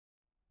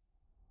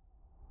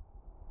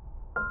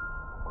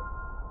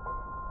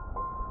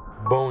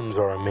Bones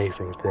are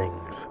amazing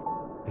things.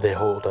 They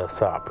hold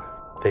us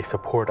up. They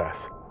support us.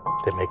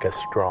 They make us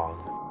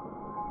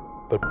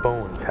strong. But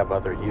bones have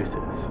other uses.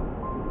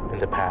 In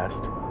the past,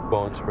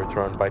 bones were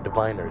thrown by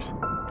diviners,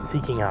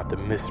 seeking out the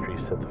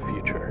mysteries of the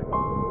future.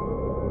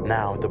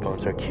 Now the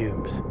bones are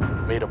cubes,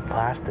 made of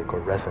plastic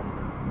or resin,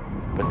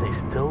 but they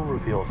still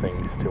reveal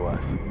things to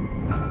us.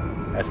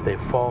 As they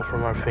fall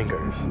from our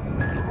fingers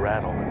and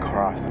rattle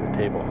across the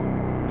table,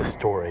 the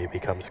story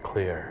becomes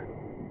clear.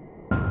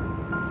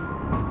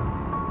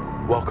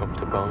 Welcome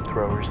to Bone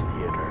Throwers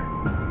Theater,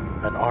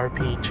 an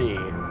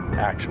RPG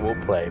actual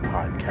play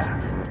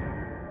podcast.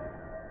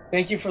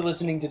 Thank you for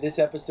listening to this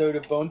episode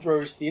of Bone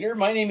Throwers Theater.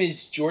 My name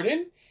is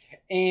Jordan,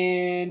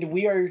 and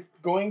we are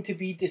going to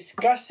be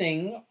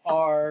discussing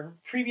our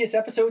previous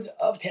episodes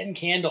of 10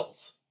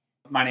 Candles.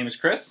 My name is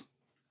Chris.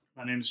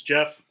 My name is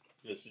Jeff.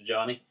 This is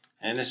Johnny.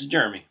 And this is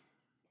Jeremy.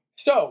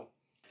 So,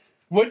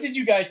 what did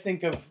you guys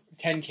think of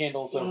 10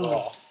 Candles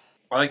overall?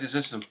 I like the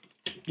system.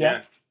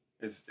 Yeah.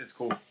 It's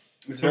cool.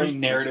 It's very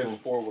narrative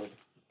forward.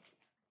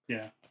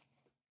 Yeah.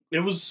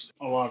 It was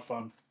a lot of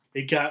fun.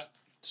 It got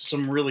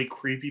some really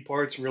creepy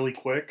parts really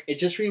quick. It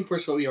just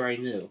reinforced what we already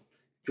knew.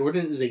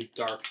 Jordan is a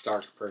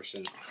dark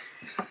person.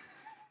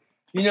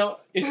 You know,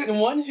 it's the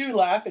ones who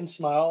laugh and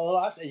smile a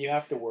lot that you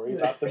have to worry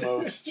about the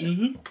most.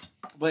 Mm-hmm.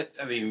 But,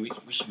 I mean,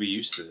 we should be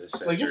used to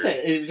this. Like I said,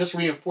 it just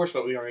reinforced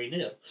what we already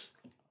knew.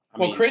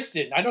 Well, Chris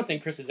didn't. I don't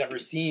think Chris has ever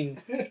seen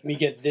me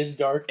get this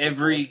dark.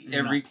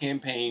 Every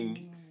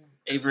campaign,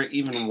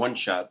 even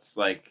one-shots,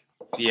 like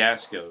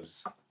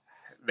fiascos,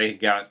 they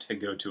got to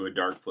go to a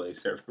dark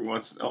place every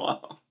once in a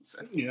while.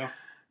 So. Yeah.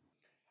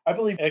 I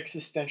believe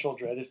existential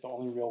dread is the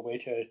only real way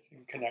to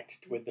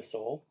connect with the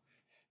soul.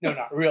 No,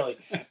 not really.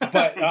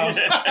 But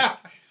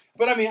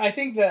but I mean, I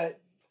think that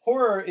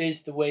horror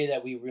is the way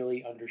that we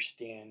really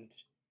understand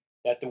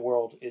that the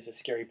world is a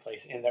scary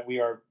place and that we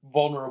are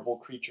vulnerable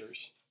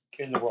creatures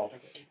in the world.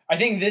 I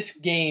think this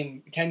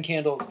game, 10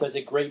 Candles, does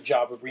a great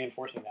job of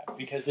reinforcing that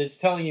because it's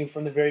telling you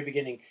from the very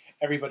beginning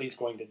everybody's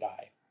going to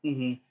die.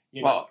 Mm-hmm.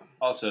 You know? Well,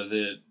 also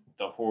the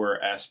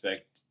horror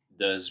aspect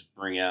does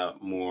bring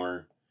out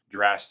more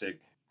drastic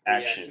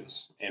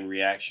actions and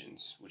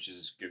reactions, which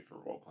is good for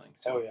role playing.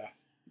 So.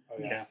 Oh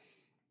yeah.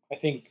 I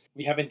think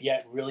we haven't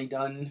yet really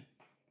done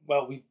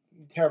well.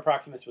 Terra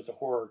Proximus was a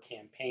horror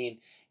campaign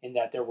in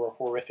that there were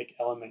horrific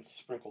elements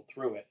sprinkled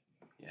through it.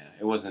 Yeah,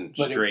 it wasn't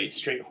But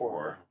straight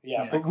horror.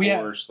 Yeah, like but we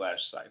horror /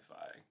 sci-fi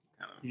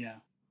kind of. Yeah.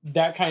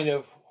 That kind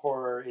of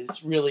horror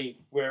is really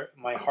where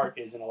my heart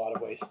is in a lot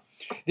of ways.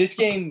 This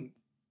game,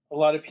 a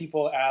lot of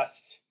people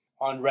asked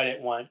on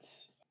Reddit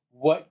once,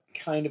 what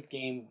kind of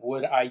game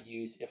would I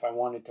use if I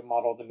wanted to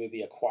model the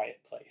movie A Quiet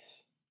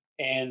Place?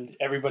 And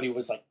everybody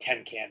was like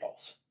 10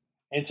 Candles.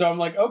 And so I'm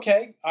like,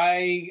 okay,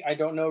 I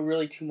don't know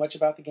really too much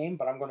about the game,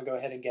 but I'm going to go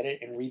ahead and get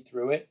it and read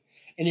through it.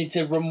 And it's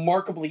a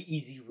remarkably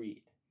easy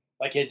read.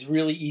 Like, it's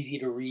really easy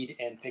to read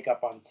and pick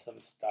up on some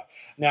stuff.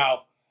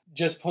 Now,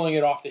 just pulling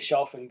it off the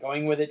shelf and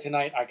going with it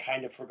tonight, I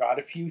kind of forgot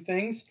a few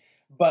things,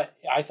 but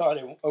I thought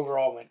it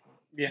overall went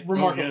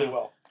remarkably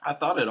well. I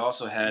thought it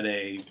also had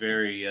a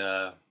very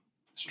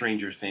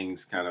Stranger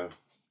Things kind of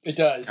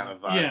vibe.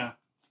 Yeah.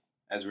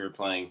 As we were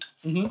playing.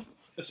 Mm-hmm.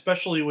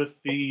 Especially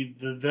with the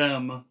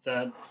them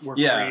that were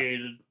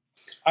created.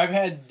 I've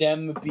had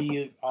them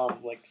be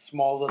like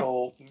small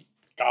little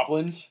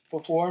goblins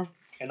before,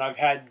 and I've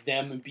had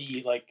them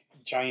be like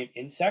giant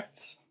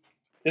insects.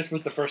 This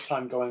was the first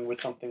time going with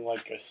something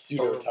like a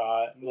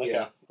pseudotod,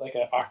 like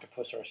an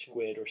octopus or a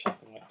squid or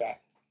something like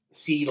that.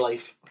 Sea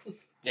life.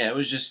 Yeah, it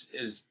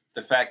was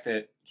the fact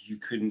that you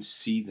couldn't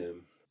see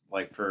them.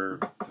 Like for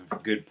a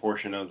good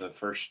portion of the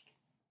first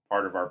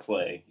part of our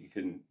play, you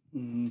couldn't.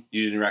 Mm-hmm.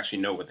 You didn't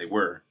actually know what they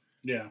were.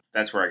 Yeah.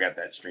 That's where I got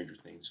that Stranger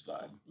Things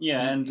vibe.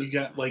 Yeah, and you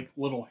got like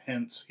little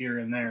hints here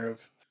and there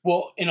of.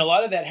 Well, and a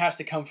lot of that has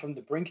to come from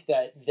the brink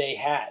that they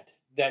had,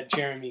 that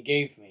Jeremy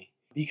gave me.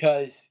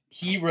 Because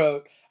he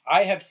wrote,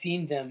 I have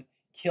seen them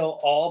kill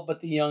all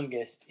but the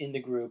youngest in the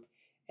group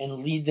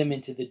and lead them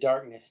into the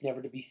darkness, never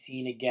to be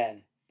seen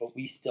again, but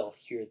we still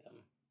hear them.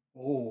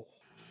 Oh.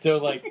 So,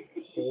 like...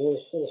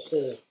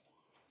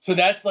 So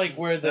that's like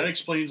where that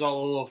explains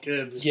all the little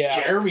kids.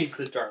 Yeah. Jeremy's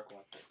the dark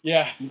one.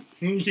 Yeah.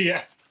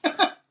 Yeah.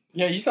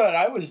 Yeah, you thought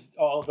I was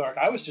all dark.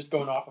 I was just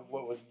going off of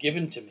what was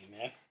given to me,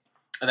 man.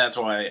 And that's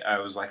why I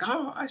was like,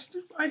 oh,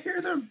 I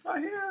hear them. I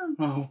hear them.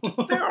 Oh.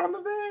 They're on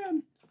the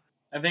van.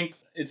 I think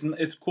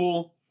it's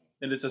cool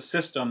that it's a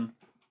system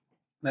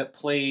that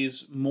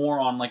plays more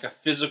on like a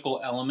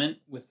physical element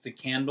with the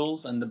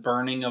candles and the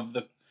burning of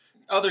the...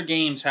 Other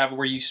games have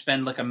where you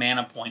spend like a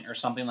mana point or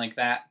something like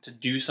that to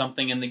do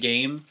something in the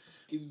game.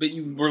 But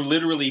you were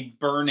literally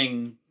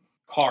burning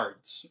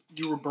cards.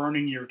 You were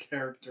burning your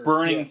character.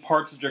 Burning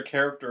parts of your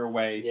character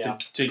away Yeah.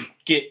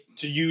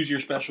 to use your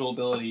special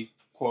ability,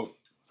 quote.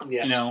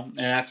 Yeah. You know, and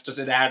that's just,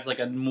 it adds like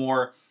a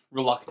more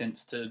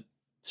reluctance to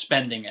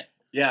spending it.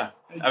 Yeah.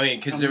 I mean,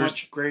 because there was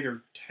much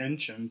greater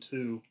tension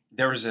too.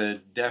 There was a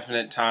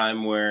definite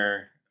time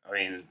where, I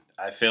mean,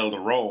 I failed a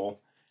roll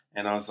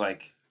and I was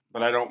like,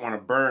 but I don't want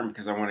to burn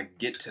because I want to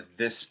get to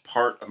this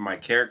part of my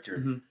character.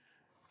 Mhm.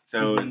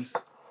 So Mhm.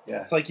 it's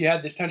It's like you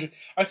had this tension.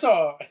 I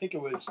think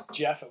it was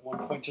Jeff at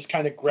one point just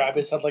kind of grab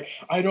his head like,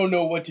 I don't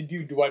know what to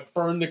do. Do I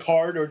burn the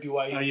card or do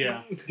I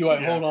Yeah.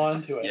 hold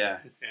on to it? yeah.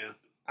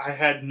 I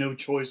had no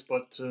choice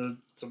but to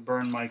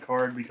burn my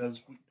card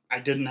because I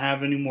didn't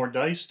have any more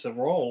dice to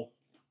roll.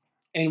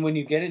 And when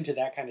you get into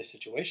that kind of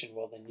situation,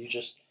 well, then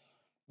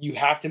you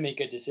have to make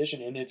a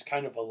decision, and it's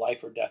kind of a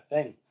life or death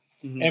thing.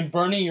 Mhm. And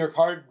burning your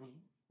card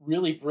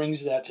really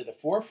brings that to the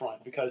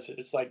forefront because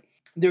it's like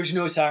there's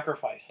no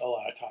sacrifice a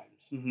lot of times.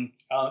 Mhm.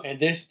 And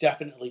this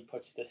definitely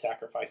puts the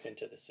sacrifice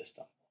into the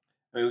system.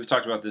 I mean, we've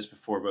talked about this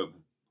before, but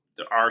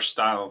our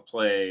style of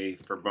play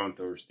for Bone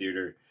Throwers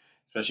Theater,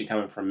 especially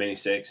coming from Mini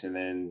 6 and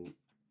then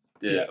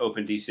the Yeah.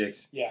 Open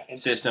D6 Yeah, and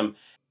system,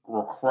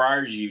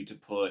 requires you to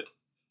put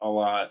a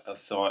lot of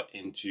thought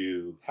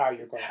into, how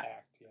you're going to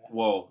act. Yeah.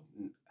 well,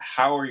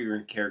 how are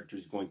your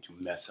characters going to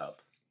mess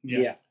up?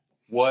 Yeah.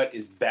 What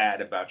is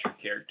bad about your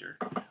character?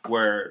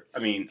 Where, I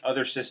mean,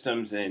 other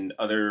systems and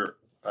other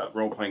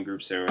role-playing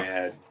groups that we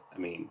had, I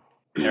mean,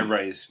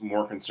 everybody's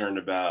more concerned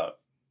about,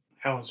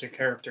 How is your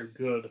character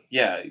good?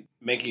 yeah,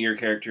 making your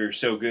character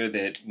so good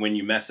that when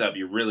you mess up,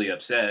 you're really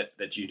upset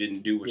that you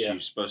didn't do what Yeah. you're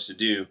supposed to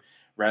do,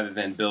 rather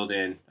than build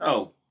in,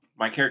 oh,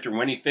 my character,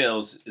 when he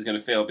fails, is going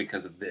to fail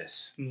because of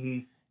this. Mm-hmm.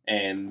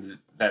 And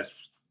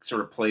that's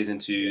sort of plays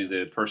into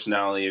the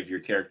personality of your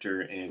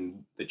character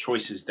and the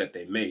choices that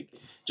they make.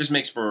 Just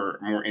makes for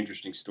a more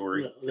interesting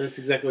story. That's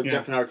exactly what Yeah.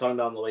 Jeff and I were talking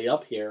about on the way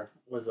up here.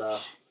 Was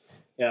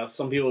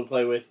some people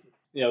play with,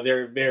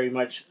 they're very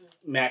much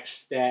max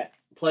stat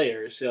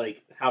players. So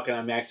like, how can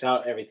I max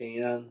out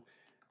everything? And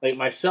like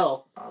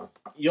myself,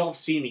 you'll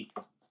see me.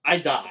 I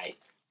die.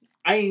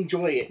 I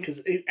enjoy it because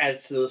it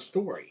adds to the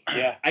story.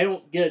 Yeah. I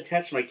don't get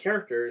attached to my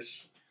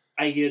characters.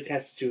 I get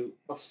attached to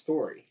a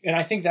story. And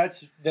I think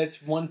that's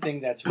one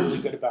thing that's really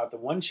good about the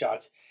one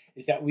shots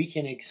is that we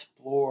can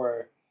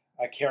explore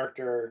a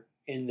character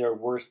in their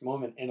worst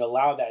moment and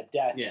allow that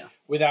death Yeah.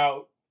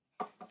 without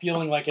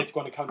feeling like it's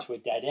going to come to a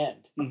dead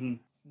end.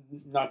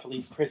 Mm-hmm. Not to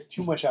leave Chris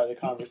too much out of the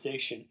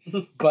conversation,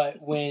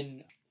 but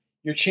when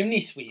your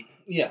chimney sweep,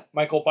 Yeah.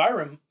 Michael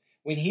Byram,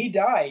 when he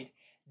died,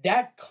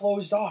 that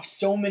closed off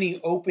so many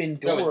open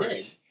No, it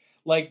doors.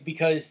 Like,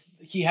 because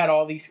he had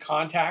all these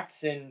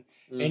contacts and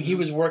he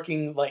was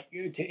working like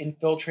to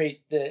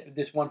infiltrate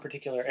this one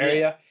particular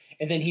area,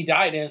 and then he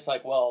died, and it's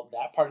like, well,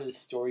 that part of the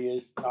story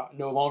is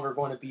no longer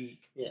going to be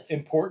Yes.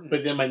 important.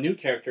 But then my new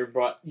character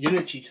brought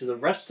unity to the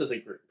rest of the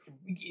group.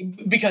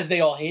 Because they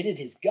all hated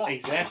his guts.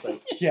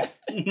 Exactly. Yeah.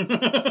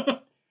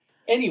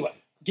 Anyway,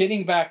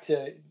 getting back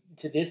to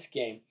this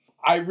game,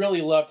 I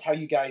really loved how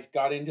you guys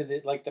got into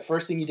the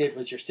first thing you did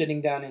was you're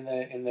sitting down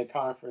in the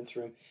conference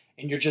room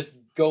and you're just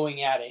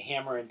going at it,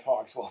 hammer and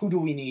talks. Well, who do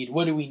we need?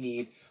 What do we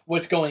need?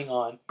 What's going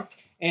on?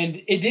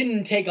 And it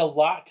didn't take a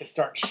lot to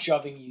start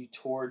shoving you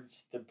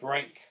towards the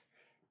brink.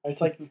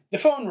 It's like the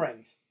phone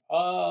rings.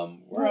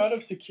 We're out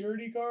of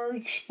security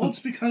guards. Well, it's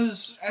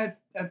because at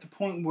the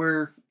point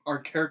where our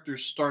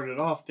characters started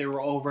off, they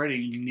were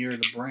already near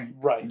the brink.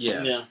 Right.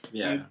 Yeah.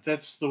 And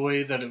that's the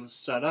way that it was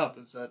set up.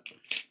 Is that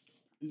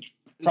it's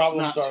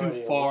Problems not too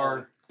already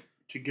far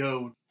to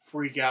go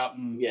freak out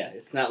and Yeah,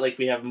 it's not like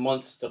we have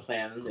months to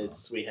plan.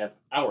 We have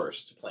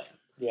hours to plan.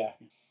 Yeah.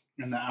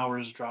 and the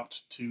hours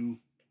dropped to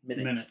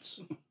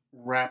minutes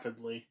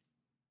rapidly.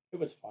 It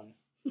was fun.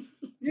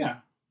 Yeah.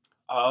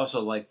 I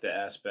also like the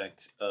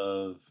aspect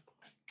of,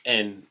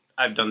 and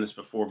I've done this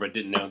before, but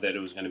didn't know that it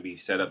was going to be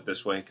set up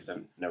this way because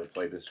I've never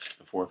played this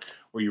before,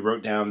 where you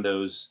wrote down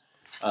those,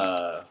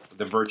 the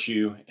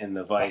virtue and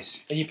the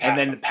vice, And you pass and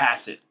then them.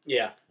 pass it.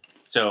 Yeah.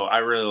 So I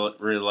really,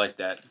 really like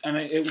that. And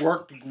it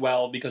worked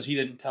well because he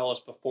didn't tell us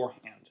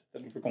beforehand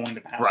that we were going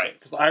to pass Right.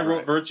 Because I wrote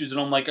Right. virtues,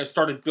 and I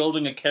started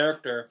building a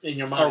character In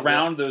your mind.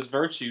 around those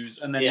virtues,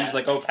 and then Yeah. he's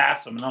like, "Oh,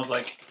 pass them," and I was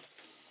like,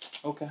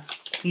 "Okay."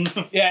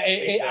 Yeah,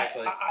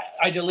 Exactly.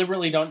 I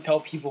deliberately don't tell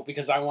people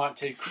because I want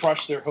to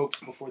crush their hopes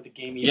before the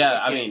game even Yeah,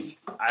 I mean, begins.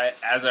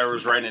 as I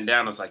was writing it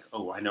down, I was like,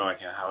 "Oh, I know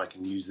how I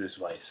can use this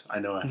vice. I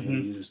know I can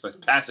Mhm. use this vice.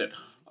 Pass it.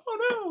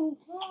 Oh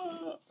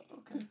no.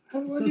 Okay. How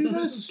do I do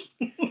this?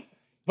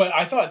 But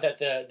I thought that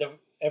the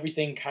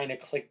everything kind of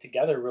clicked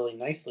together really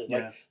nicely.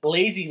 Like Yeah.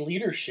 lazy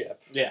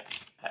leadership.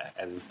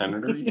 As a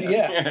senator,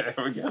 Yeah.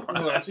 There we go.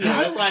 Well, see,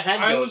 that's why I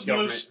had to go with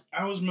government.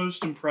 I was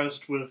most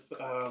impressed with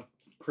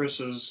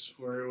Chris's,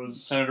 where it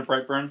was Senator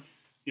Brightburn.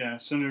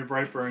 Senator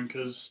Brightburn,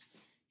 because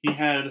he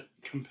had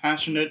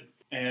compassionate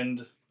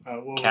and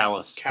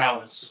Callous.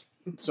 callous.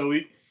 So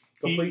he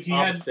Complete he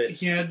had opposites.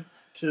 he had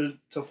to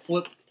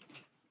flip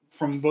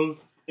from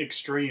both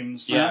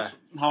extremes. Yeah. That's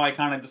how I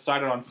kind of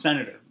decided on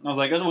senator. I was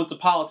like, "Oh, it's a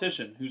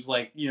politician who's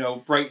like,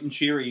 bright and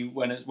cheery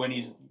when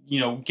he's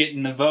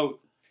getting the vote,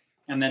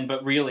 and then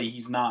but really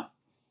he's not."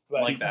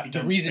 But Like that. the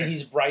Don't reason care.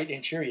 he's bright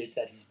and cheery is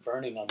that he's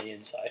burning on the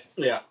inside.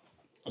 Yeah.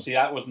 See,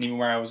 that wasn't even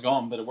where I was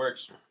going, but it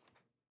works.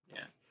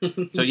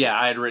 So yeah,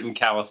 I had written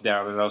callous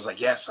down, and I was like,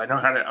 "Yes, I'm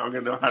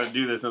gonna know how to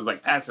do this." And I was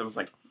like, "Pass it." I was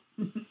like,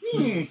 "All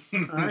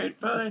right,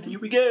 fine, here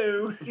we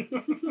go."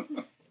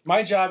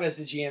 My job as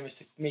the GM is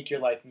to make your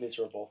life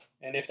miserable,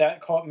 and if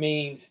that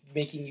means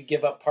making you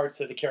give up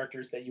parts of the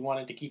characters that you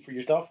wanted to keep for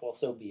yourself, well,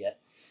 so be it.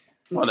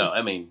 Well, no,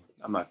 I mean,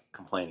 I'm not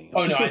complaining.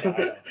 Oh no, I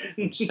know.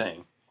 I'm just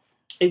saying.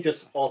 It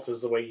just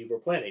alters the way you were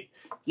planning.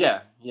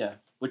 Yeah,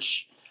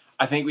 which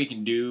I think we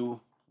can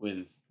do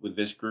with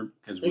this group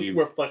because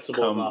We're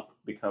flexible enough.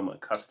 become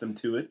accustomed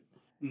to it.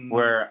 Mhm.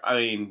 Where I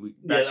mean,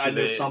 back to I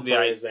know some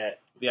players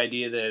that the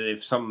idea that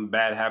if something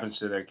bad happens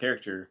to their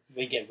character,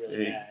 They get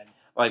really mad.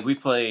 like we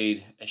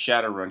played a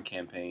Shadowrun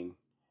campaign,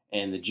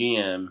 and the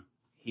GM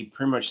he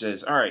pretty much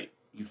says, "All right,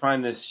 you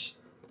find this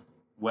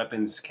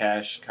weapons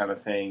cache kind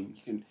of thing.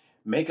 You can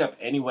make up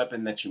any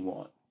weapon that you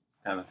want,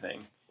 kind of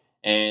thing."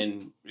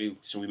 And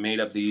so we made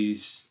up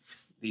these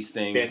things,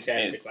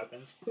 fantastic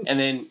weapons. and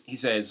then he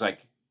says, like,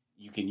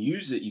 you can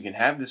use it, you can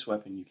have this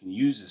weapon, you can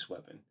use this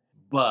weapon,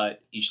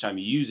 but each time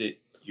you use it,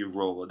 you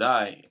roll a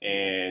die,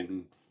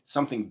 and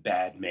something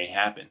bad may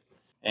happen.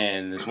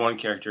 And this one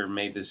character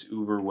made this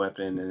uber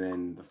weapon, and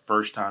then the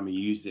first time he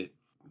used it,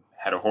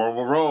 had a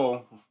horrible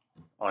roll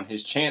on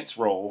his chance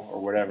roll or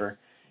whatever,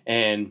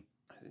 and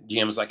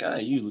GM was like,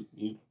 you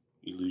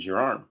lose your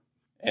arm.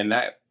 And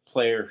that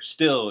player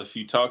still, if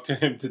you talk to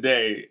him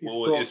today,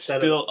 is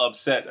still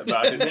upset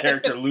about his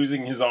character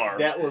losing his arm.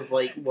 That was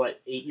like, what,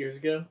 8 years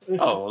ago?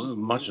 Oh, this is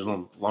much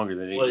longer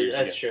than 8 years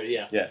that's ago. true,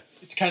 yeah.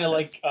 It's kind of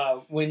like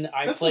when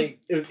I That's played.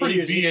 It was 8 Pretty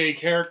years ago. BA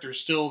character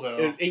still, though.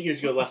 It was 8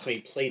 years ago last time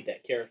you played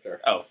that character.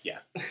 Oh, yeah.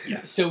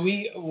 So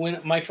when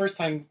my first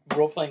time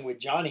role playing with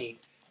Johnny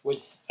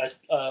was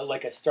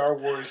like a Star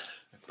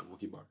Wars. That's the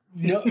Wookiee bar.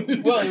 No,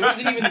 well, it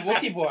wasn't even the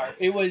Wookiee bar.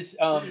 It was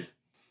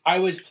I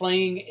was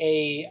playing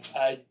a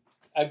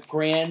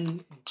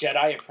Grand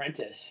Jedi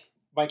apprentice.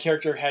 My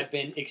character had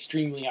been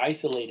extremely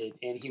isolated,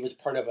 and he was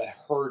part of a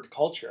herd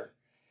culture.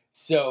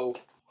 So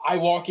I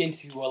walk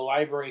into a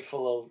library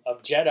full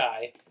of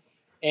Jedi,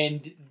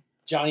 and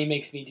Johnny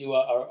makes me do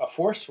a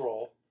force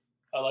roll.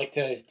 I like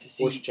to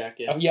see Force check,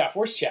 yeah.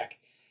 force check,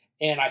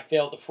 and I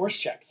failed the force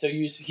check. So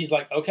he's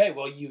like, okay,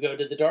 well, you go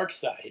to the dark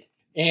side,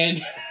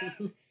 and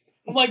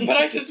I'm like, but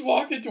I just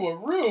walked into a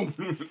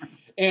room,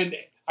 and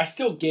I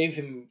gave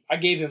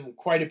him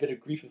quite a bit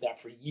of grief of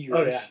that for years.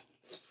 Oh, yeah.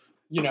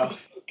 You know,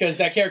 because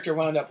that character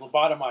wound up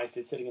lobotomized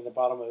and sitting in the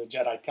bottom of the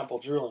Jedi temple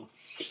drooling.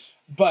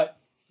 But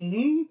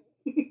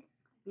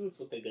That's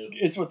what they do.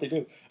 it's what they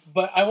do.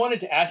 But I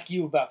wanted to ask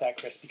you about that,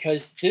 Chris,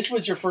 because this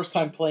was your first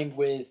time playing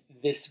with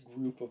this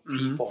group of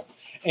people.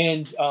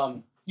 And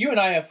you and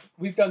I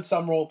we've done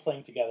some role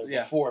playing together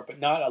before, but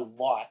not a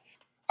lot.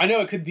 I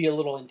know it could be a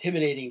little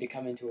intimidating to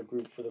come into a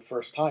group for the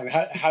first time.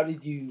 How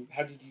did you?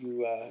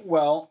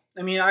 Well,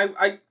 I mean,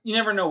 I you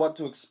never know what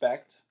to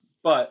expect,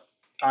 but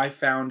I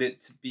found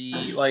it to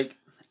be like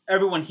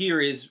everyone here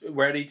is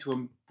ready to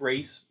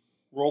embrace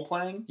role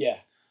playing. Yeah,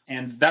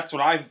 and that's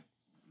what I've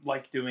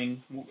liked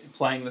doing,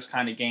 playing this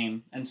kind of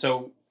game, and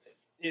so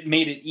it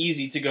made it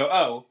easy to go,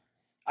 oh,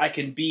 I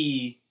can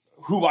be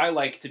who I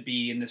like to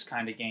be in this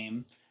kind of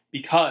game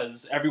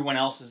because everyone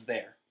else is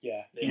there.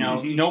 Yeah. You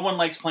know, no one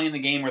likes playing the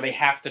game where they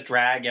have to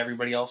drag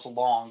everybody else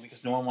along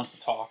because no one wants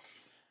to talk.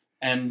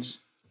 And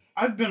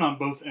I've been on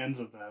both ends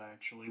of that,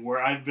 actually,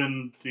 where I've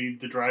been the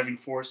driving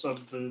force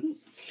of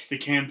the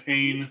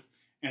campaign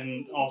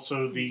and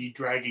also the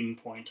dragging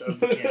point of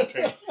the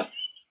campaign.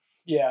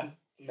 Yeah.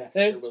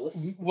 Master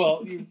Willis.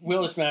 Well,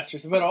 Willis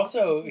Masters, but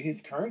also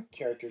his current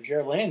character,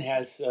 Jared Land,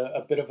 has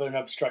a bit of an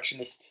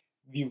obstructionist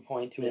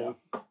viewpoint to him.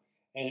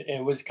 And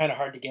it was kind of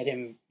hard to get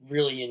him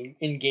really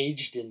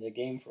engaged in the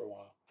game for a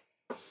while.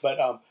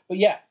 But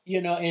yeah,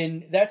 you know,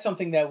 and that's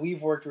something that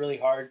we've worked really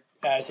hard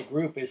as a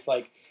group is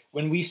like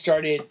when we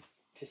started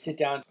to sit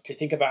down to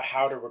think about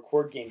how to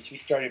record games, we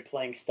started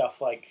playing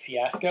stuff like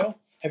Fiasco.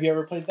 Have you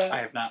ever played that? I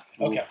have not.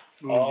 Okay.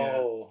 Ooh,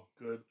 Oh,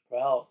 yeah. Good.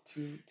 well,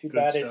 too Good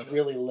bad stuff. it's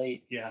really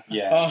late. Yeah,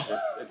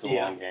 It's a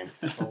long game.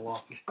 it's a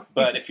lot.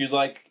 But if you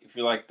like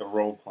the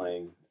role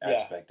playing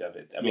aspect of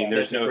it, I mean,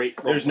 there's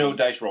no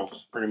dice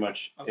rolls. Pretty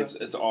much, Okay.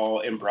 it's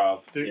all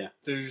improv.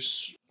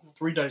 There's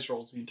 3 dice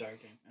rolls in the entire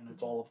game, and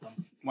it's all of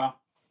them. Wow.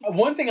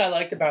 One thing I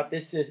liked about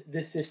this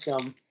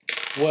system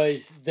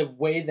was the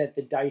way that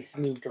the dice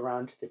moved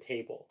around the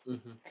table.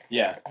 Mm-hmm.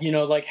 Yeah, You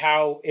know, like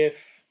how if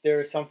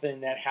there's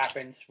something that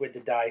happens with the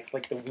dice,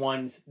 like the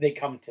ones, they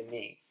come to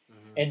me.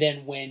 Mm-hmm. And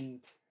then when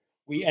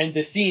we end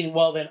the scene,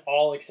 well, then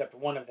all except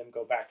one of them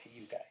go back to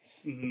you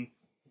guys. Mm-hmm.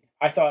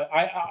 I thought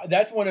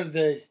that's one of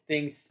the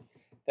things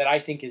that I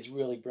think is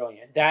really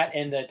brilliant. That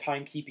and the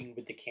timekeeping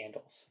with the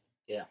candles.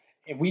 Yeah.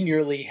 And we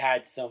nearly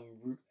had some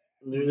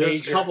There's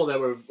major- a couple that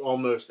were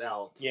almost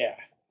out Yeah.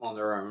 on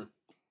their own.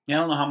 Yeah, I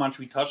don't know how much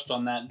we touched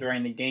on that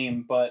during the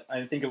game, but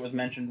I think it was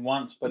mentioned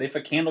once. But if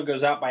a candle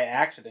goes out by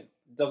accident,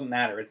 it doesn't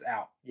matter. It's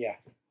out.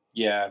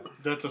 yeah.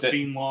 That's a That-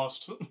 scene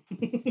lost.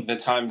 The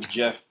time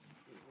Jeff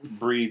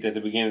breathed at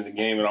the beginning of the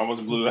game and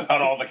almost blew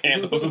out all the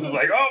candles. It was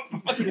like,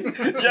 oh,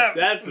 Jeff.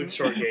 That's a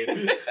short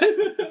game.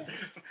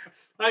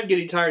 I'm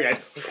getting tired,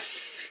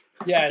 guys.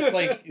 Yeah, it's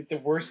like the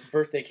worst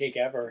birthday cake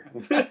ever.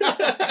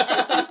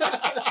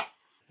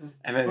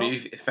 And then he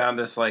found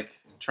us like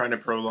trying to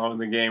prolong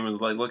the game and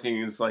like looking.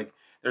 And it's like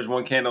There's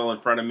one candle in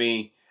front of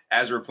me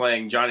as we're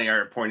playing. Johnny and I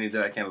are pointing to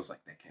that candle. It's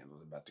like, that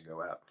candle's about to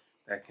go out.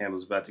 That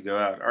candle's about to go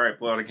out. All right,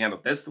 blow out a candle.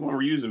 That's the one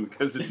we're using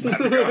because it's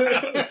about to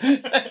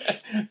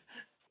go out.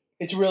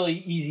 It's really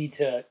easy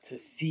to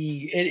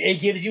see. It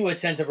gives you a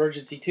sense of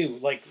urgency too,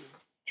 like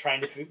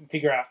trying to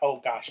figure out,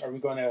 oh gosh, are we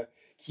going to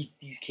keep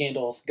these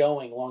candles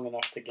going long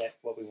enough to get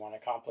what we want to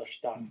accomplish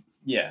done?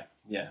 Yeah.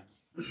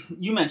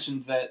 You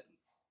mentioned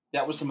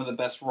that was some of the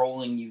best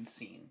rolling you'd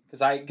seen,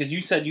 because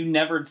you said you'd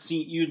never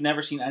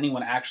seen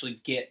anyone actually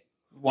get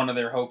one of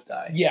their hope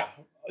die. Yeah,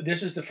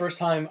 this was the first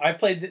time I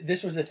played.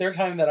 This was the third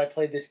time that I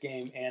played this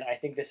game, and I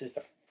think this is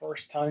the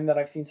first time that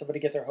I've seen somebody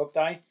get their hope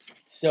die.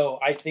 So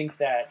I think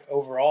that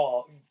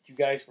overall, you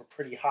guys were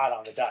pretty hot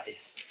on the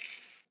dice.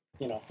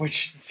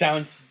 Which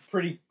sounds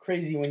pretty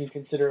crazy when you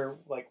consider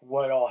like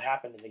what all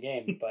happened in the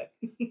game, but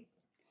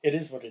it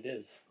is what it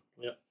is.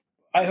 Yep.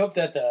 I hope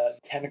that the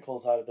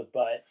tentacles out of the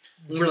butt.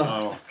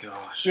 Oh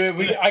gosh.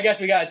 I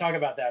guess we got to talk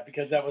about that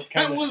because that was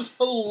That was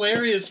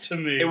hilarious to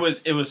me. It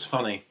was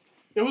funny.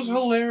 It was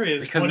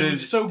hilarious, Because but it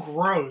was so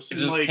gross. It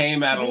and, just like,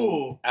 came out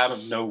ooh.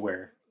 of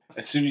nowhere.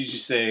 As soon as you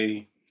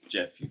say,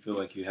 Jeff, you feel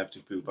like you have to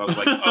poop, I was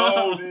like,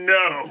 oh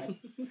no,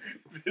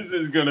 this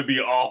is gonna be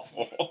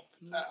awful.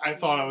 I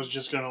thought I was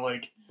just gonna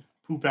like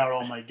poop out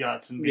all my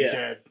guts and be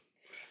dead.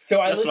 So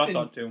I That's listened. what I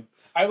thought too.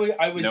 I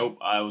was. Nope.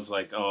 I was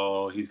like,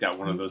 oh, he's got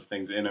one of those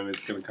things in him.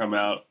 It's gonna come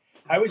out.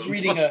 I was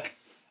reading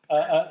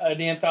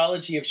an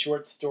anthology of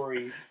short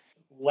stories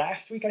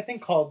last week, I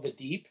think, called The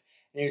Deep,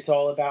 and it's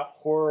all about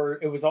horror.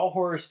 It was all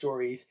horror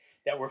stories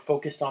that were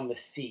focused on the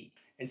sea.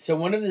 And so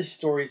one of the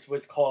stories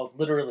was called,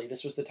 literally,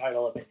 this was the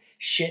title of it,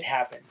 Shit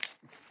Happens.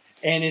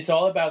 And it's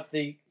all about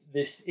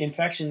this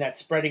infection that's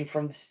spreading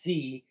from the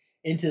sea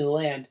into the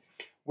land,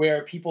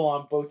 where people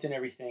on boats and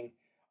everything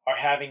are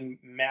having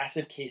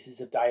massive cases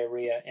of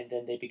diarrhea, and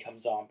then they become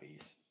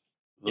zombies.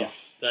 Yeah,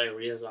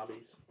 diarrhea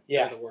zombies.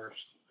 Yeah. They're the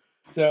worst.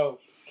 So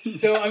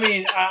I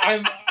mean,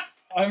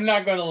 I'm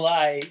not going to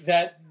lie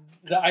that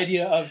the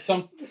idea of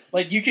some,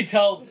 like, you could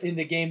tell in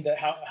the game that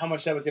how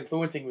much that was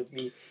influencing with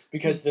me,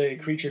 because the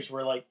creatures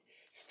were like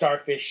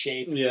starfish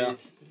shaped,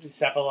 with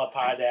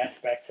cephalopod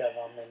aspects of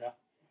them, and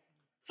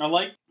I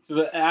like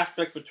the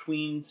aspect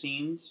between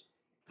scenes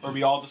where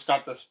we all just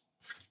got to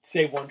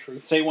say one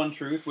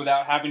truth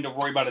without having to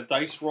worry about a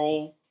dice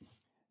roll.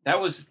 That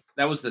was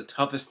the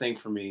toughest thing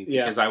for me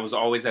because I was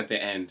always at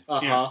the end.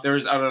 Uh-huh. There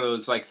was, I don't know,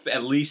 it's like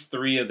at least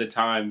 3 of the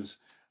times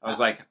I was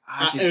like,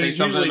 I can It say was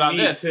something usually about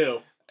me, this. too.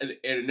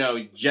 And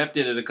no, Jeff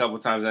did it a couple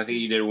times. I think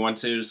you did it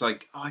once too. It's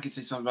like, oh, I can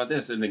say something about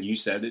this, and then you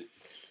said it,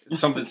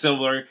 something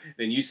similar.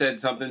 Then you said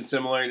something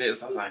similar. And I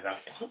was like,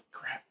 oh,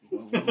 crap,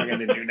 what am I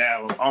gonna do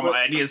now? All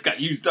my ideas got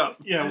used up.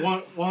 Yeah,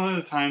 one of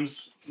the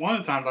times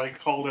I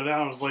called it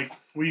out. I was like,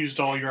 "We used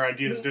all your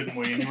ideas, didn't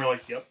we?" And you were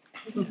like, "Yep."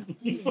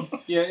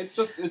 Yeah,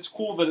 it's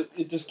cool that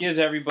it just gives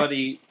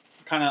everybody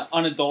kind of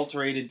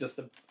unadulterated just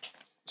a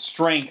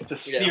strength to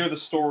steer the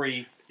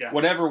story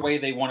whatever way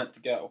they want it to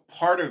go.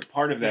 Part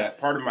of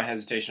my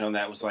hesitation on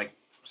that was like,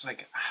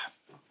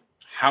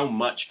 how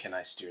much can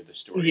I steer the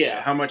story?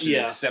 Yeah. How much is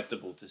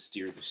acceptable to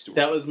steer the story?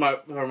 That was my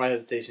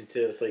hesitation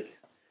too. It's like,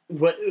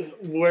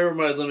 where are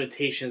my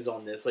limitations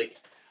on this? Like,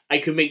 I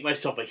could make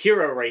myself a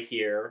hero right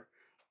here,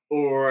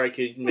 or I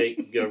could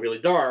go really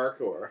dark,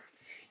 or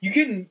you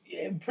can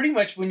pretty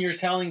much, when you're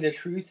telling the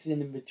truths in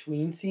the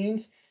between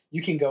scenes,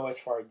 you can go as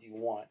far as you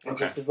want,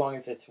 just as long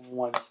as it's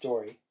one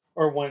story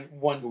or one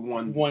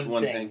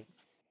thing.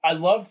 I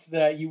loved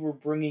that you were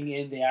bringing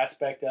in the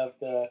aspect of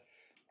the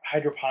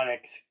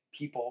hydroponics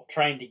people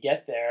trying to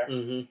get there,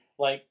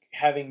 like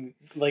having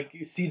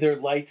see their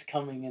lights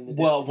coming in the distance.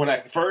 Well, when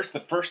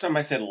the first time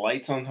I said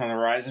lights on the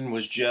horizon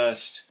was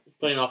just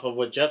playing off of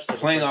what Jeff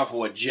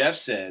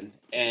said.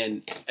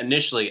 And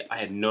initially I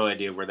had no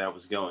idea where that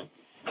was going,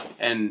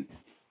 and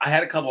I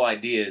had a couple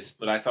ideas,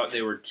 but I thought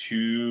they were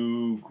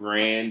too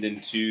grand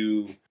and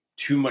too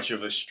much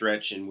of a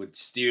stretch and would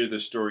steer the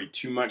story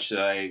too much,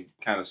 that I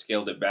kind of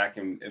scaled it back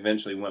and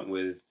eventually went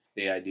with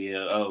the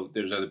idea,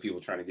 there's other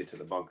people trying to get to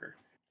the bunker.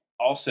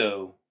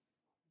 Also,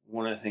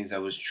 one of the things I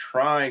was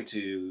trying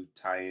to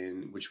tie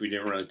in, which we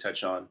didn't really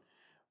touch on,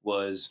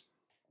 was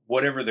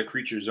whatever the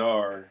creatures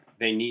are,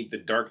 they need the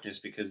darkness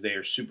because they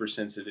are super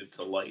sensitive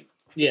to light.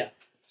 Yeah.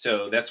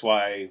 So that's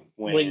why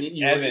when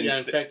Evan got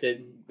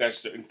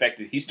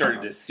infected, he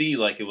started to see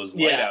like it was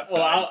light outside.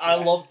 Well, I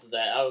loved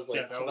that. I was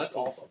like, that's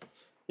awesome.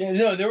 Yeah,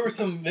 no, there were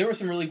some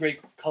really great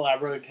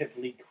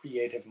collaboratively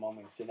creative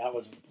moments, and that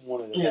was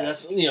one of the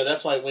best.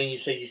 That's why when you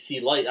say you see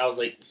light, I was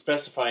like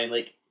specifying,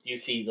 like, do you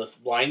see the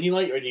blinding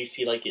light or do you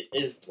see like it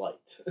is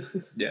light?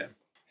 Yeah.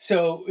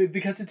 So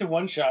because it's a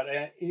one shot,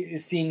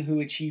 seeing who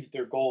achieved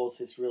their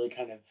goals is really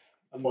kind of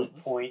a moot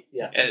point.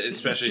 Yeah.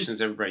 Especially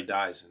since everybody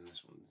dies in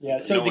this one. Yeah.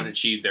 So no one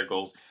achieved their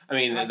goals. I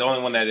mean, the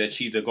only one that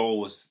achieved a goal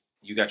was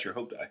you got your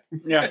hope die.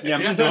 Yeah.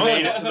 They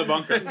made it to the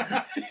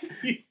bunker.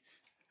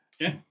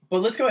 Yeah.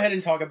 But let's go ahead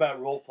and talk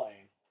about role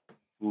playing.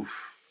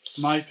 Oof.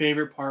 My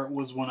favorite part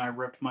was when I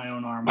ripped my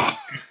own arm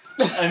off.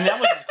 And that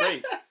was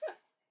great.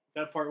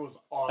 That part was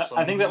awesome.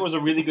 I think that was a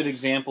really good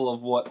example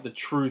of what the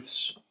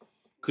truths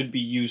could be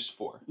used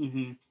for.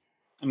 Mm-hmm.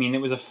 I mean,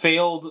 it was a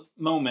failed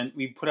moment.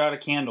 We put out a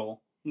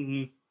candle,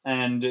 Mm-hmm.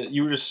 and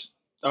you were just...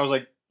 I was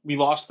like, we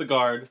lost the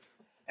guard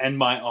and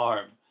my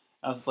arm.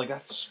 I was like,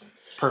 that's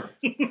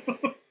perfect.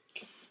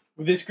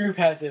 This group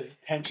has a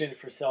penchant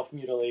for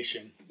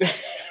self-mutilation.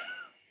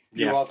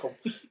 You're welcome.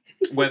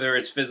 Whether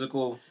it's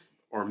physical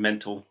or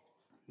mental.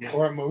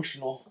 Or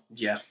emotional.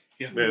 Yeah.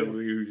 Yeah.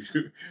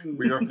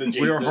 We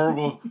are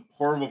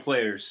horrible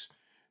players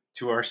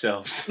to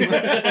ourselves.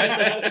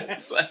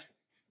 It's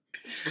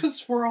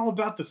because we're all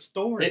about the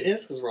story. It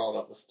is because we're all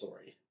about the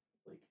story.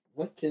 Like,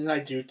 what can I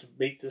do to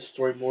make this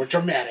story more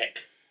dramatic?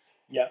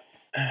 Yep.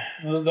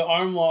 The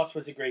arm loss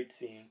was a great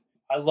scene.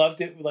 I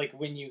loved it, like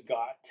when you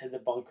got to the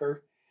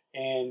bunker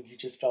and you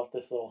just felt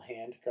this little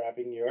hand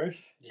grabbing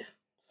yours. Yeah.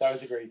 That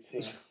was a great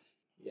scene.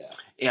 Yeah.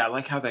 Yeah, I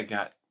like how that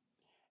got.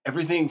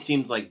 Everything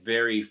seemed like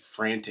very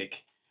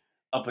frantic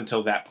up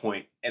until that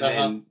point, and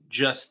then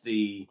just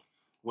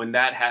when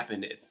that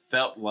happened, it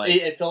felt like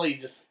It felt like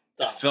you just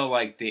it stopped. felt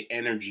like the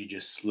energy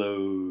just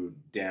slowed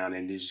down,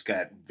 and it just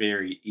got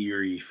very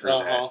eerie for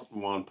that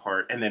one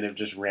part, and then it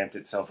just ramped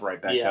itself right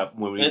back up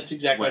when we. That's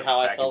exactly went how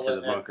I back felt into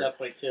at the bunker. that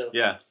point too.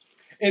 Yeah,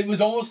 It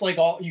was almost like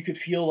you could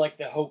feel like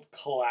the hope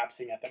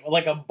collapsing at them,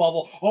 like a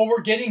bubble. Oh,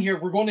 we're getting here.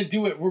 We're going to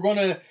do it. We're going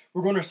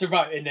to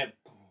survive. And then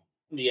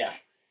Yeah.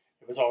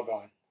 it was all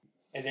gone.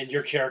 And then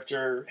your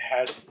character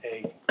has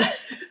a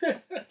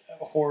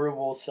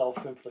horrible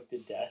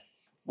self-inflicted death.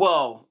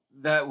 well,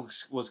 that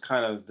was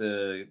kind of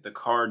the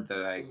card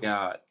that I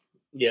got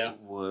Yeah.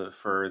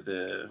 for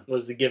the.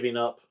 Was the giving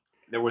up.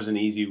 There was an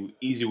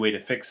easy way to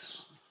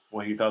fix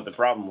what you thought the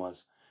problem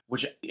was,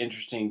 which is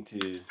interesting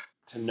to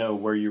know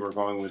where you were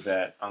going with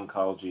that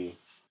oncology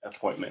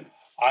appointment.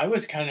 I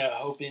was kind of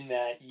hoping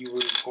that you were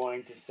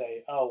going to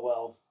say, "Oh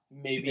well,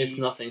 maybe It's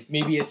nothing.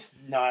 Maybe it's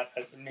not.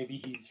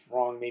 Maybe he's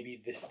wrong.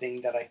 Maybe this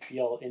thing that I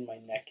feel in my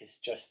neck is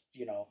just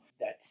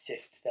that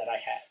cyst that I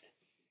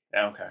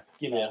had. Okay.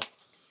 Yeah.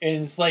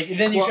 And it's like, and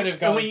then you could have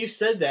gone. And when you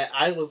said that,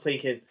 I was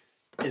thinking,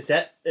 is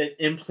that an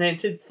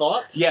implanted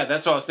thought? Yeah,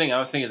 that's what I was thinking. I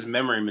was thinking it's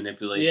memory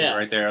manipulation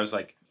right there. I was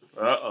like,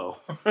 uh-oh.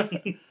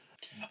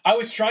 I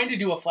was trying to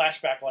do a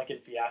flashback like in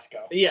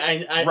Fiasco. Yeah,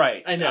 I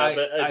Right. I know,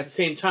 but at the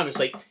same time, it's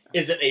like,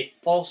 is it a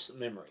false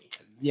memory?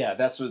 Yeah,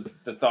 that's what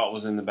the thought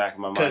was in the back of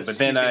my mind. Because But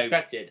then he's I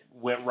infected.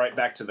 went right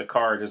back to the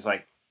card. It's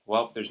like,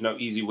 well, there's no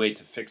easy way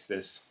to fix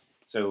this.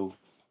 So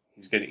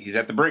he's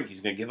at the brink.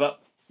 He's going to give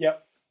up.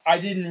 Yep. I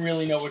didn't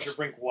really know what your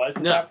brink was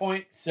at that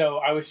point, so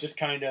I was just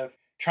kind of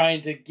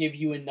trying to give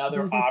you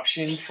another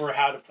option for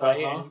how to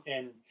play,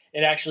 and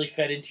it actually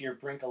fed into your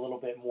brink a little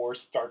bit more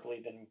starkly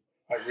than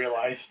I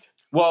realized.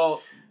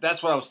 Well,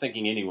 that's what I was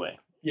thinking anyway.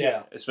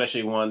 Yeah.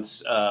 Especially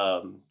once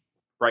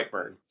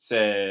Brightburn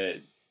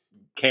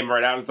came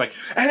right out and was like,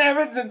 and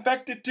Evan's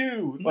infected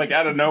too! Like,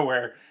 out of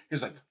nowhere. He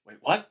was like, wait,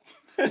 what?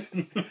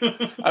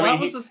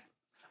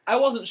 I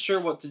wasn't sure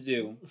what to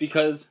do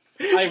because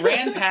I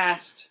ran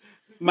past...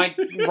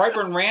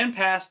 Brightburn ran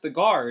past the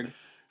guard,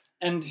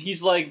 and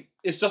he's like,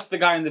 it's just the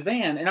guy in the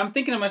van. And I'm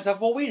thinking to myself,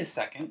 well, wait a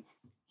second.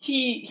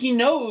 He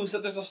knows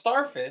that there's a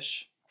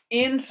starfish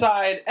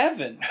inside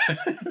Evan.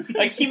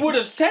 Like, he would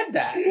have said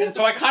that. And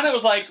so I kind of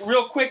was like,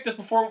 real quick, just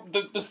before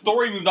the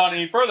story moved on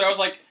any further, I was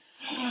like,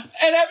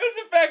 and Evan's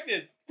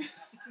infected!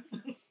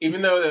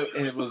 Even though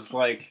it was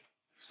like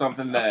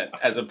something that,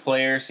 as a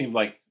player, seemed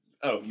like,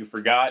 oh, you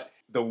forgot,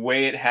 the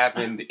way it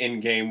happened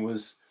in-game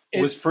was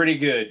pretty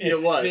good.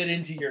 It was. fit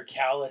into your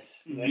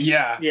callousness.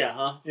 Yeah. Yeah,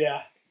 huh?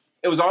 Yeah.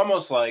 It was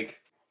almost like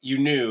you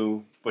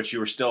knew, but you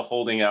were still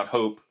holding out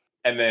hope.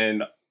 And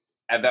then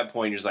at that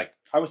point, you're just like,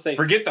 I would say,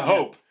 forget the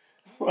hope.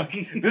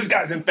 Like, this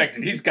guy's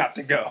infected. He's got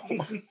to go.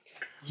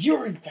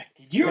 You're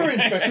infected. You're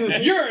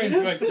infected. You're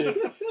infected.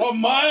 Oh,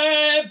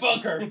 my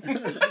bunker.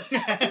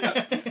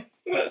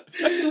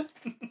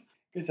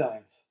 Good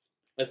times.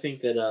 I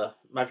think that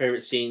my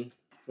favorite scene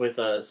with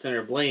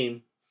Senator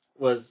Blaine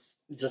was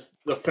just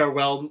the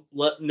farewell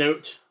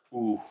note,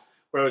 Ooh.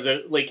 where it was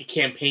a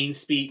campaign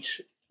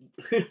speech.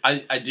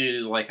 I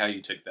did like how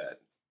you took that.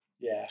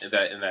 Yeah.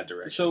 In that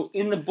direction. so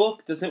in the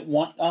book, does it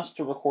want us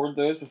to record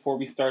those before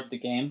we start the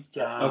game?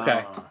 Yes.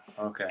 Okay.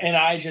 Okay. And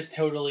I just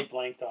totally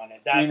blanked on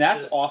it.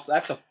 That's awesome.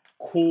 That's a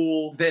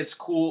cool... That's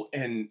cool.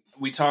 And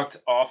we talked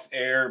off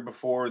air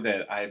before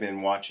that I've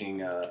been watching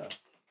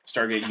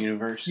Stargate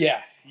Universe. Yeah.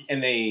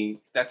 And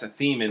that's a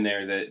theme in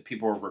there that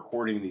people are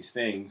recording these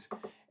things.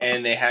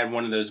 And they had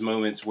one of those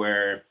moments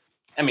where,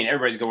 I mean,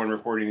 everybody's going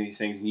recording these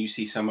things and you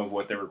see some of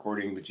what they're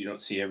recording, but you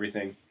don't see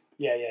everything.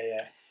 Yeah.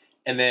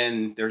 And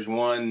then there's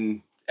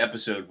one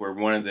episode where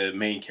one of the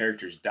main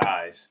characters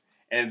dies.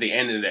 And at the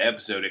end of the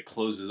episode, it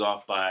closes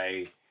off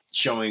by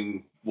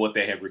showing what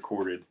they had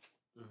recorded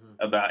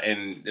about.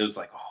 And it was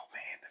like, oh,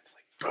 man, that's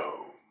like,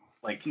 boom.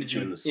 Like, hit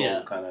you in the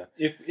soul, kind of.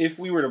 If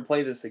we were to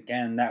play this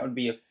again, that would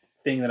be a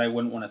thing that I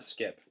wouldn't want to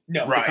skip.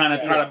 No. Right. To kind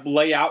of try to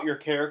lay out your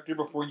character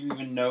before you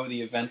even know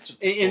the events of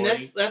the story. And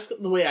that's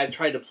the way I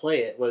tried to play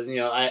it. Was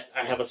I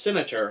have a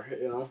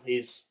senator.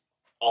 He's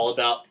all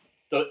about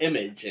the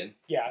image, and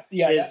Yeah.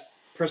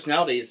 his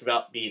personality is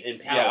about being in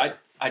power. Yeah,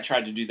 I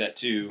tried to do that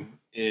too.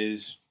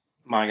 is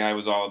my guy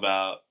was all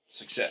about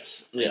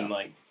success. Yeah. And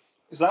like,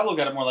 Because I look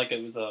at it more like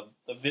it was a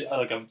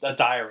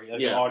diary, like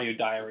an Yeah. audio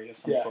diary of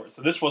some Yeah. sort.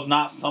 So this was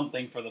not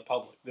something for the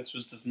public. This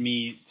was just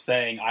me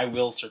saying, I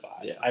will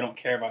survive. Yeah. I don't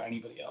care about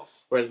anybody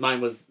else. Whereas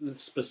mine was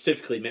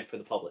specifically meant for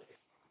the public.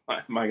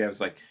 my guy was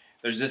like,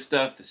 there's this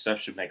stuff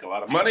should make a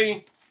lot of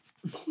money.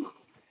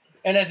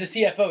 And as a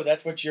CFO,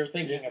 that's what you're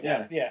thinking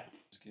about. Yeah.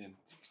 It's good.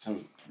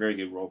 Some very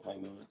good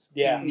role-playing moments.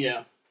 Yeah.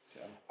 Yeah. So.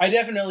 I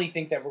definitely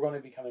think that we're going to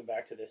be coming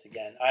back to this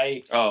again.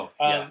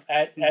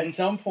 At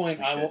some point,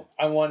 We should.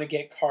 I want to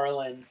get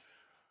Carlin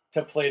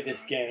to play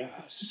this game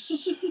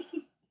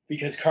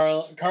because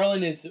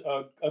Carlin is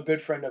a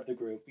good friend of the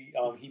group.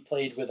 He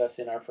played with us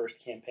in our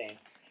first campaign,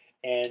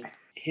 and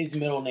his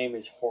middle name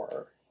is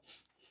Horror.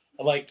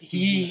 Like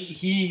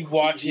he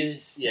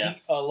watches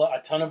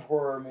a ton of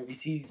horror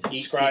movies. He Eats,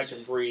 subscribes. sleeps,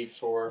 and breathes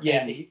horror.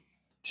 Yeah,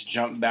 To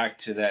jump back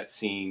to that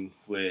scene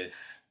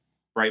with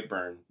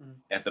Brightburn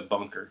at the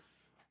bunker,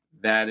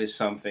 that is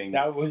something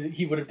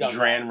he would have done.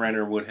 Dran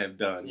Renner would have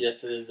done.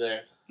 Yes, it is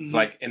there. It's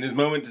like, in his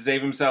moment to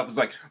save himself, it's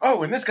like,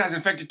 oh, and this guy's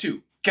infected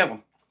too. Kill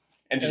him.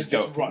 And just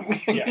go. run.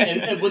 Yeah.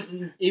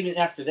 And even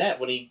after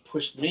that, when he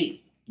pushed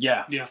me,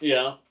 Yeah.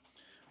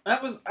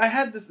 That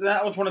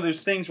was one of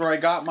those things where I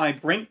got my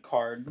Brink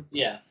card,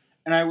 yeah,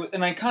 and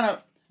I kind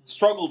of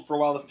struggled for a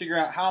while to figure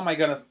out how am I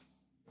going to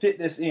fit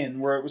this in,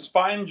 where it was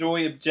find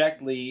joy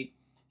abjectly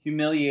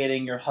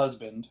humiliating your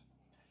husband.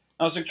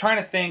 I was like trying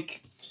to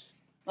think,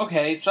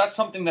 okay, so that's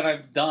something that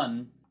I've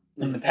done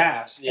in the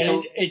past. Yeah. So,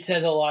 And it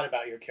says a lot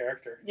about your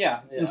character.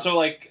 yeah. Yeah. And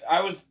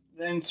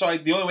so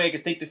the only way I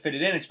could think to fit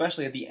it in,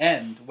 especially at the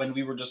end when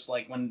we were just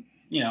like when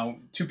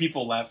two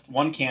people left,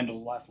 one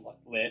candle left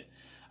lit.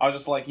 I was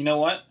just like, you know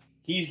what?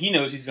 He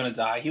knows he's gonna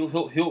die.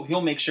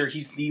 He'll make sure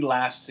he's the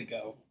last to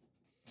go.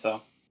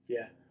 So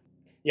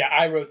Yeah,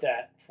 I wrote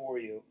that for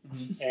you,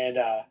 and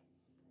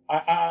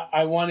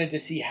I wanted to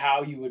see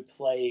how you would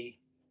play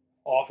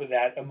off of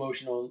that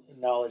emotional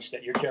knowledge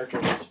that your character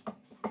is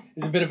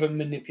a bit of a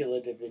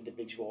manipulative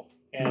individual,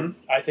 and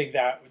I think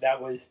that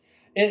was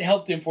it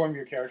helped inform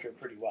your character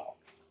pretty well,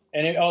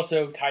 and it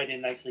also tied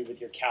in nicely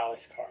with your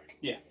callous card.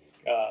 Yeah,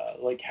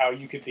 like how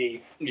you could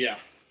be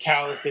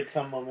callous at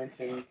some moments,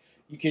 and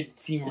you could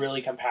seem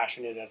really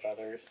compassionate at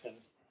others, and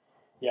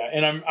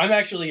and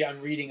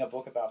I'm reading a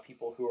book about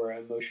people who are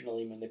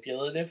emotionally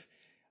manipulative.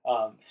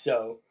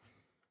 So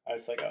I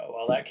was like, oh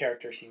well, that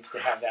character seems to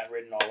have that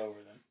written all over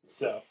them.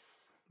 So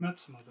Met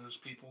some of those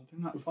people.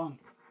 They're not fun.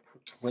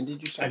 When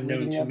did you start I've known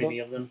reading too that many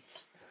book?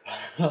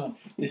 of them.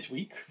 this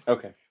week,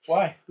 Okay.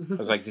 why? I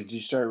was like, did you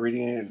start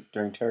reading it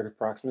during Terra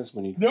Proximus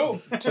when you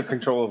No, took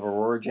control of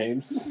Aurora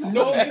James?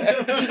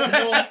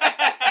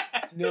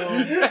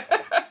 no.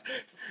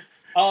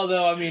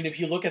 Although, I mean, if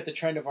you look at the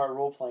trend of our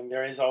role playing,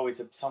 there is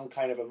always some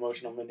kind of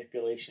emotional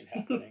manipulation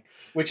happening,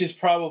 which is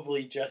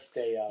probably just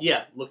a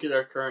Yeah, look at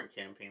our current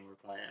campaign we're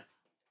playing.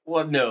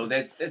 Well, no,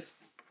 that's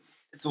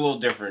it's a little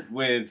different.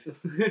 With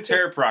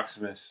Terra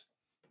Proximus,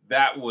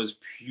 that was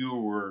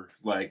pure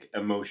like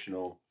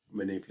emotional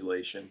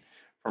manipulation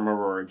from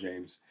Aurora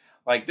James.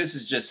 Like this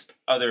is just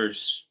other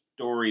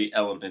story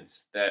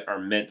elements that are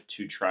meant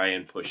to try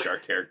and push our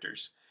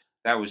characters.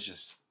 That was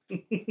just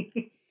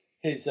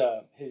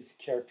his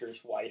character's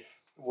wife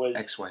was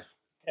ex-wife.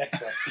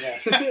 Ex-wife, yeah.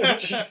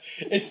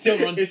 It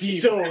still runs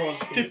deep.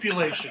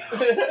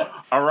 Stipulations.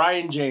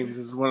 Orion James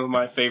is one of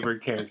my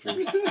favorite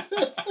characters.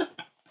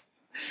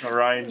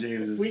 Orion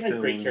James is We had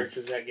still great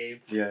characters in that game.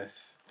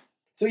 Yes.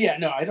 So yeah,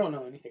 no, I don't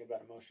know anything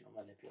about emotional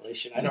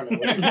manipulation. I don't know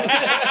what you're talking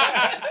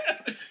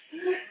about.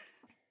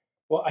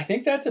 Well, I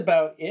think that's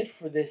about it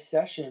for this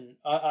session.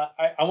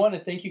 I want to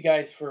thank you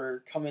guys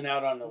for coming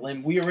out on the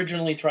limb. We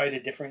originally tried a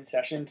different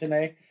session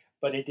today,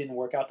 but it didn't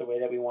work out the way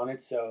that we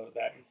wanted, so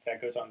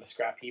that goes on the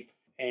scrap heap.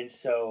 And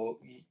so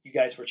you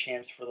guys were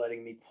champs for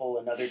letting me pull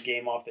another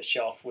game off the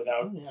shelf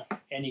without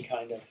any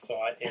kind of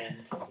thought and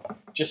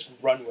just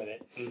run with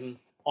it. Mm-hmm.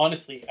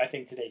 Honestly, I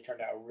think today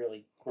turned out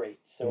really great.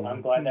 So I'm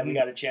glad that we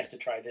got a chance to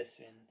try this.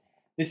 And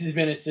this has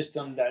been a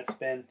system that's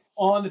been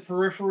on the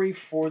periphery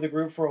for the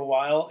group for a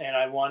while, and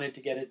I wanted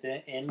to get it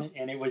in.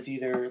 And it was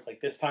either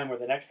like this time or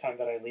the next time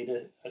that I lead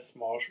a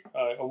small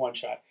a one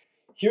shot.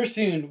 Here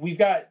soon, we've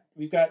got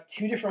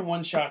two different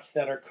one shots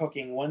that are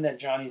cooking. One that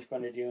Johnny's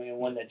going to do, and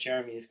one that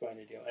Jeremy is going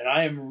to do. And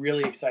I am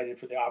really excited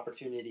for the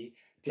opportunity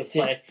to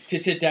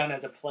sit down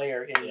as a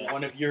player in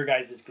one of your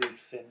guys'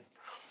 groups and.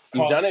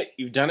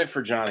 You've done it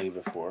for Johnny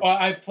before.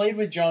 I've played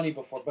with Johnny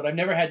before, but I've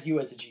never had you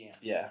as a GM.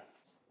 Yeah.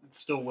 It's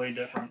still way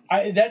different.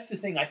 That's the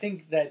thing. I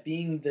think that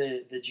being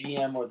the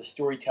GM or the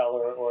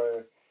storyteller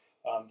or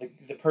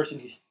the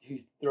person who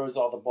throws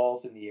all the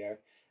balls in the air,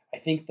 I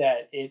think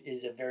that it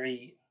is a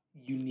very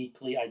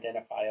uniquely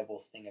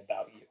identifiable thing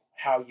about you,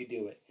 how you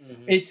do it.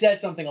 Mm-hmm. It says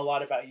something a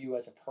lot about you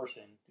as a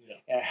person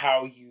and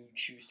how you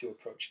choose to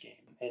approach game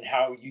and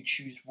how you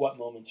choose what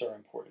moments are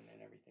important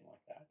and everything like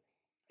that.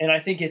 And I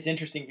think it's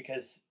interesting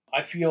because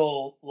I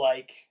feel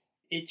like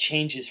it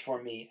changes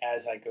for me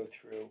as I go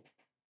through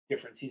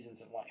different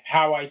seasons in life.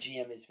 How I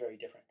GM is very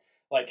different.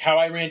 Like how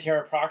I ran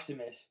Terra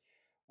Proximus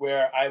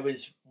where I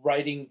was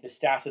writing the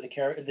stats of the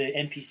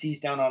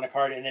NPCs down on a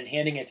card and then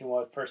handing it to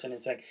one person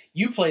and saying,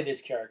 "You play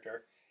this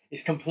character,"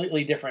 is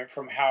completely different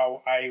from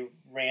how I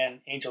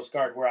ran Angel's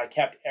Guard, where I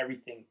kept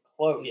everything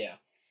close. Yeah.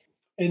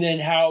 And then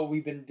how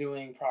we've been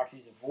doing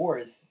Proxies of War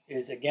is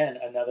again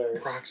another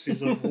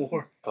Proxies of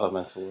War.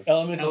 Elemental War.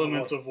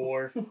 Elements of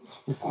War.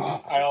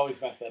 I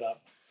always mess that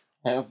up.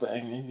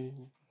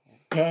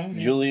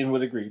 Julian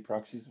would agree.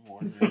 Proxies of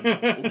War.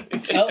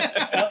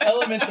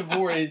 Elements of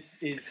War is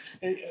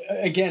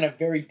again a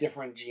very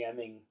different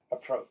GMing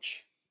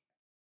approach.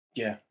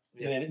 Yeah.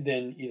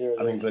 Than either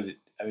of those.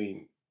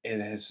 It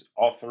has,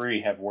 all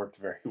three have worked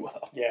very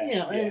well.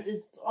 Yeah. And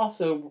it's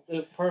also,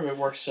 part of it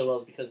works so well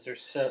is because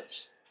there's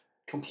such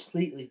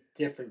completely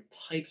different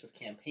types of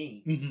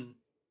campaigns. Mm-hmm.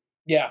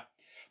 Yeah.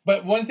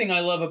 But one thing I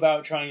love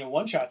about trying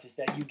one-shots is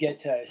that you get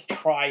to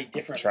try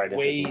different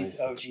ways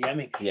of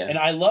GMing. Yeah. And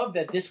I love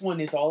that this one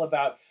is all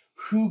about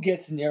who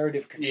gets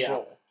narrative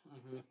control. Yeah.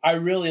 Mm-hmm. I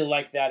really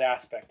like that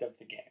aspect of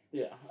the game.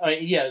 Yeah.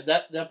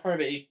 That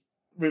part of it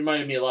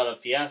reminded me a lot of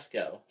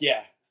Fiasco.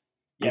 Yeah.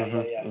 Yeah.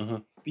 Mm-hmm.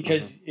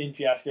 Because in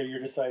Fiasco, you're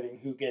deciding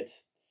who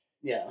gets...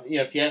 Yeah.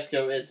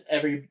 Fiasco, it's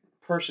every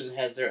person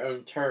has their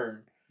own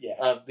turn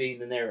of being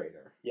the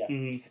narrator. Yeah.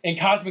 Mm-hmm. And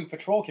Cosmic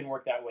Patrol can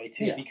work that way,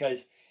 too,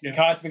 because in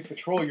Cosmic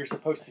Patrol, you're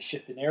supposed to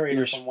shift the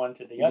narrator from one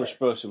to the other. We're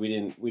supposed to. We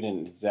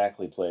didn't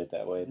exactly play it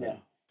that way. No.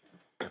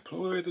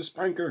 Deploy the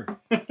spanker.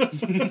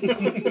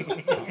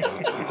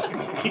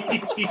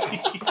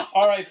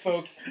 All right,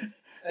 folks.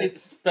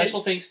 It's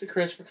special thanks to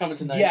Chris for coming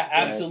tonight. Yeah,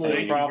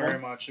 absolutely. Thank you very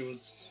much. It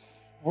was...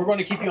 We're going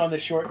to keep you on the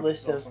short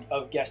list Awesome.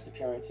 of guest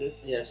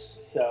appearances. Yes.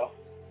 So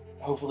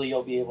hopefully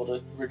you'll be able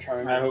to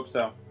return. I hope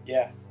so.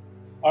 Yeah.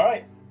 All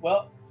right.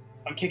 Well,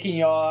 I'm kicking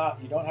you all out.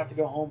 You don't have to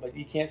go home, but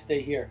you can't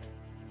stay here.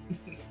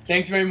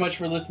 Thanks very much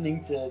for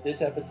listening to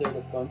this episode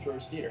of Bone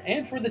Throwers Theater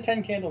and for the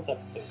 10 Candles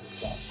episodes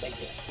as well. Thank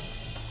you.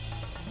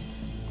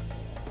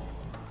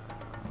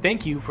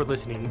 Thank you for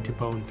listening to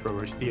Bone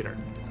Throwers Theater.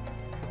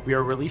 We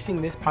are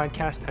releasing this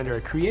podcast under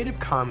a Creative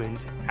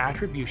Commons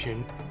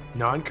Attribution,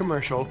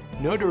 Non-Commercial,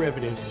 No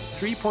Derivatives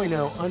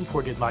 3.0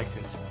 Unported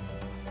license.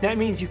 That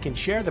means you can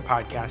share the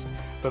podcast,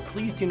 but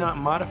please do not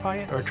modify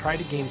it or try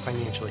to gain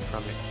financially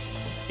from it.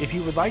 If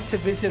you would like to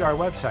visit our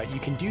website, you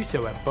can do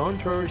so at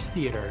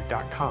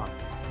bonethrowerstheater.com.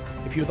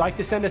 If you would like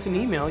to send us an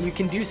email, you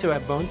can do so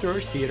at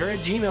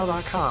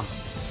bonethrowerstheater@gmail.com.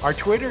 Our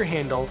Twitter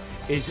handle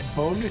is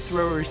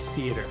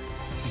bonethrowerstheater.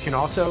 You can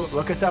also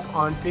look us up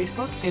on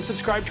Facebook and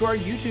subscribe to our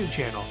YouTube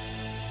channel.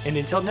 And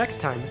until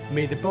next time,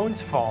 may the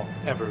bones fall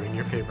ever in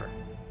your favor.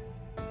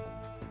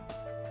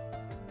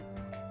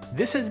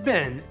 This has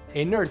been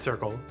a Nerd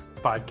Circle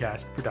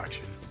podcast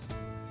production.